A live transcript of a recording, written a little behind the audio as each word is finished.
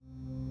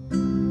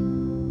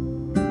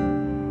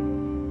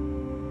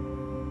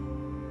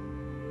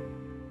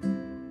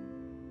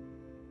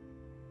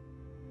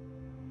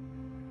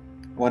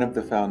One of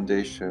the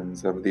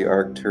foundations of the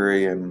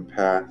Arcturian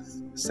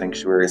Path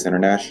Sanctuaries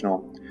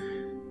International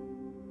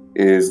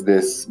is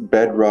this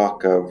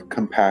bedrock of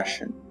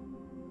compassion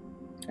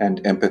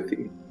and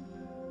empathy.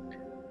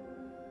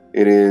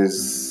 It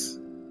is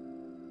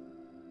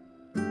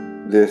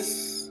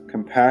this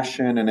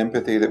compassion and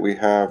empathy that we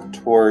have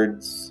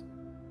towards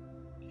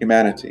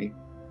humanity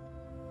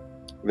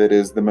that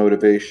is the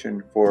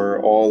motivation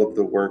for all of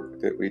the work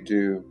that we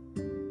do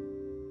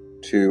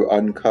to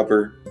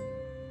uncover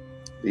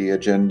the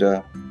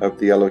agenda of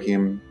the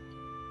Elohim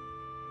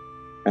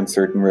and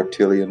certain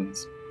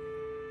reptilians,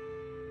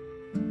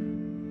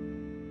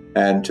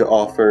 and to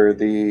offer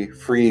the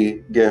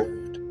free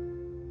gift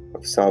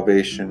of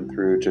salvation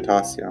through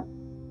Jatasya.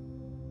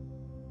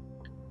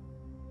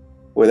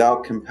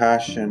 Without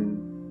compassion,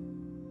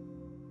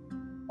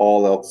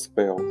 all else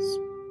fails.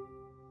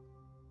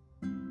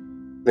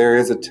 There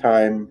is a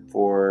time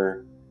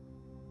for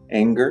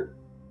anger,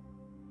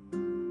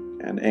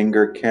 and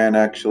anger can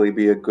actually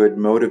be a good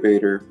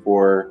motivator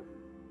for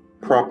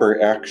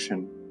proper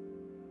action,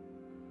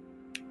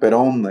 but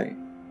only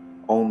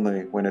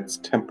when it's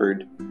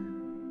tempered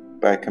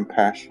by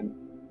compassion.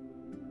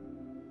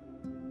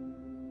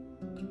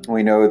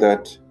 We know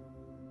that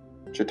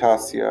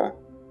Jatasya,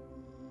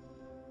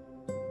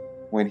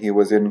 when he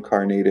was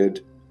incarnated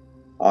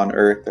on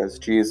earth as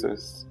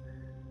Jesus,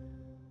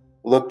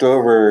 looked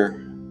over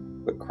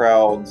the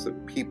crowds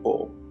of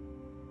people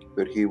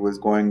that he was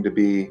going to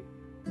be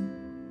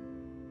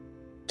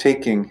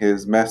taking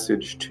his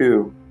message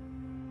to.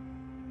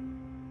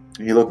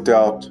 He looked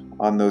out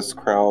on those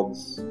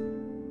crowds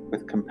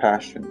with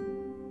compassion.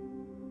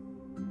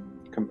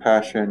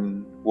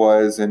 Compassion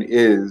was and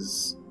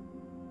is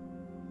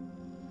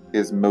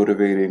his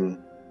motivating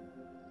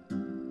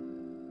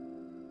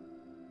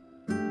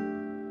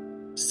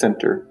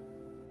center,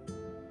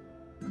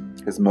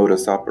 his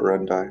modus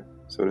operandi,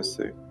 so to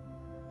say.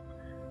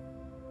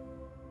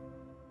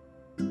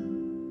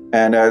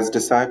 And as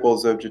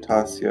disciples of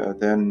Jatasya,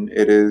 then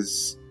it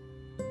is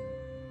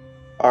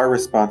our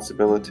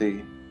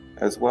responsibility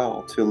as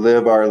well to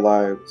live our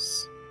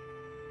lives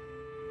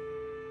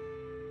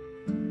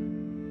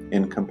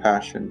in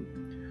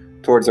compassion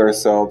towards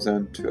ourselves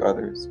and to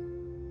others.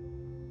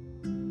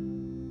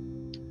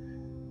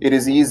 It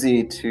is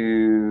easy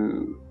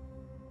to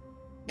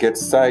get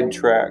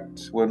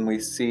sidetracked when we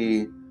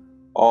see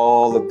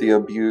all of the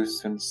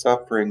abuse and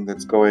suffering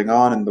that's going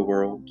on in the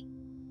world.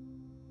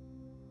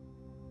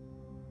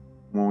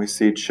 When we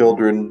see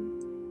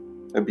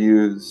children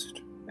abused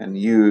and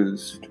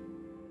used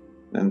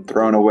and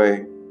thrown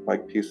away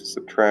like pieces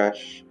of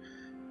trash,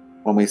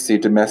 when we see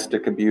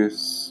domestic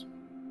abuse,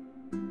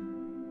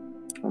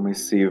 when we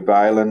see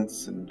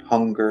violence and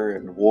hunger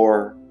and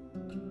war,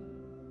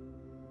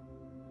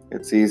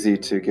 it's easy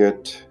to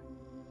get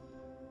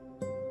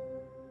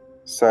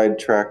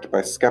sidetracked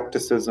by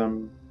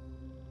skepticism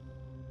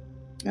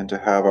and to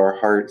have our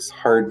hearts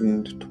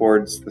hardened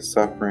towards the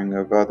suffering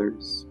of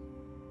others.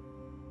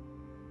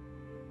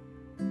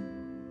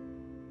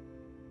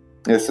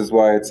 This is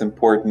why it's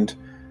important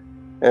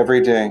every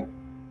day,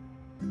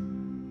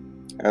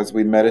 as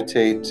we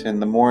meditate in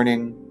the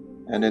morning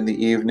and in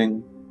the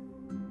evening,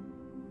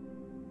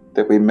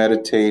 that we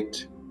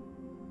meditate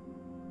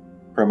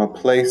from a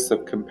place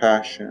of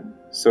compassion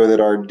so that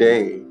our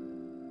day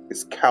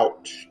is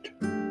couched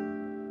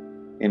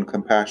in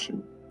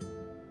compassion.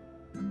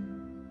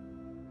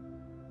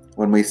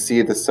 When we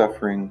see the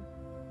suffering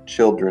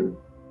children,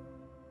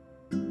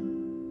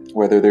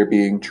 whether they're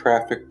being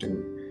trafficked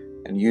and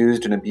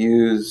used and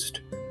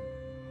abused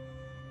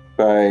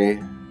by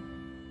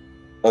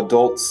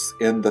adults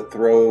in the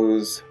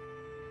throes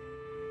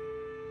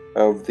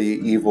of the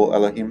evil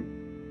Elohim,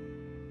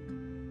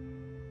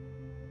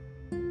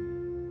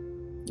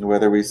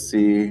 whether we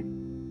see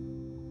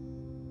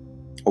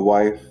a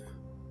wife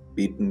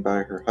beaten by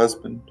her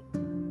husband,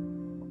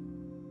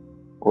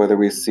 whether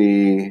we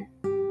see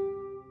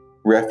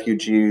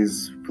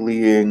refugees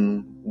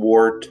fleeing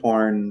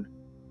war-torn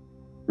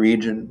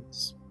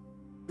regions,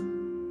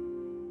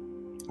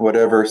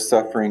 whatever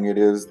suffering it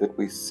is that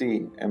we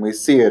see, and we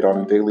see it on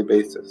a daily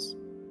basis,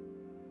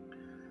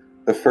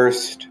 the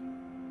first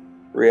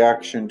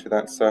reaction to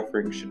that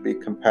suffering should be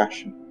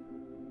compassion.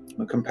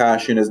 And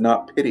compassion is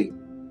not pity.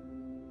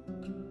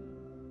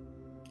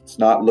 It's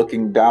not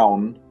looking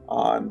down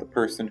on the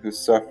person who's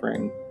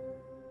suffering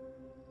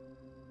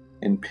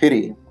in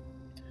pity,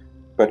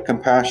 but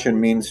compassion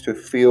means to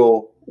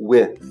feel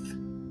with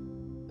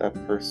that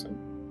person.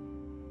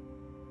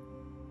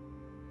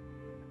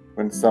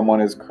 When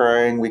someone is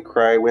crying, we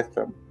cry with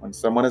them. When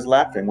someone is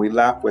laughing, we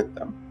laugh with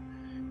them.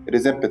 It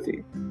is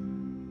empathy.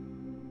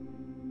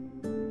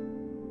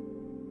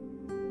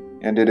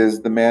 And it is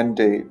the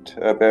mandate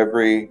of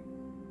every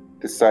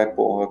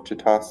disciple of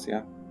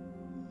Jatasya.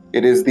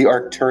 It is the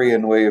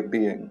Arcturian way of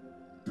being,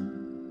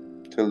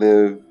 to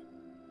live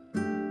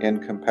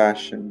in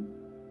compassion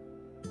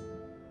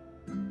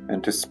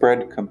and to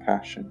spread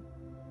compassion.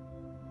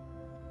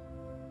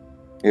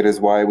 It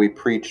is why we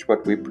preach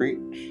what we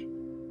preach,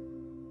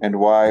 and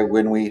why,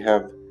 when we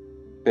have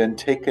been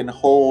taken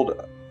hold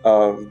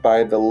of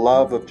by the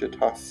love of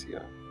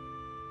Jatasya,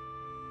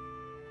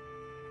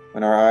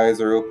 when our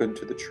eyes are open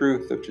to the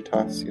truth of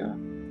Jatasya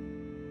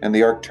and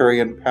the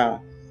Arcturian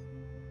path,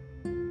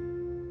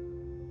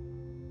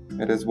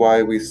 it is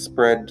why we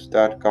spread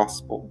that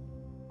gospel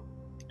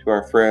to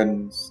our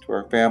friends, to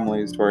our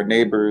families, to our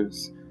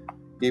neighbors,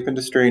 even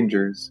to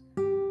strangers.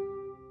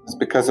 It's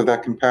because of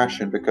that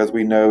compassion, because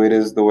we know it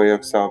is the way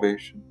of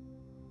salvation.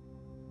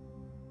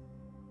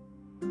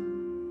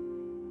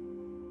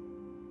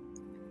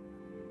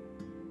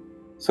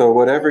 So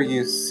whatever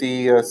you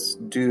see us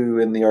do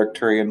in the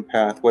Arcturian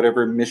path,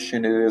 whatever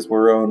mission it is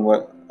we're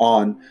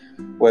on,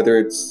 whether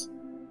it's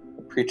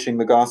preaching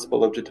the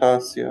gospel of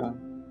Jatasya,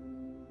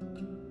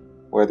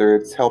 whether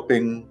it's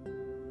helping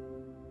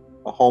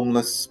a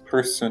homeless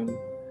person,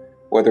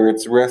 whether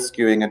it's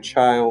rescuing a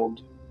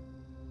child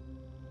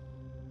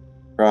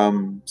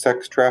from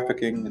sex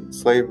trafficking and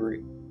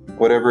slavery,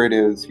 whatever it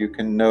is, you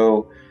can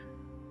know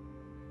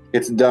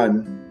it's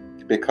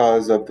done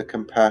because of the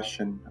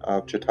compassion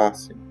of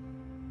Jatasya.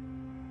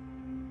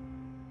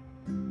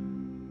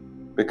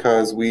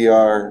 Because we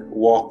are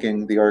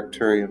walking the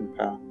Arcturian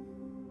path.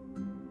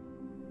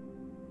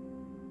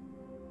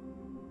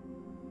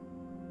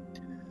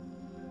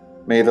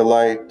 May the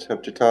light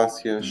of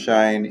Jatasya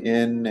shine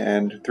in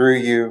and through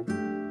you,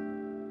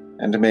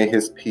 and may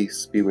his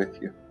peace be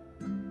with you.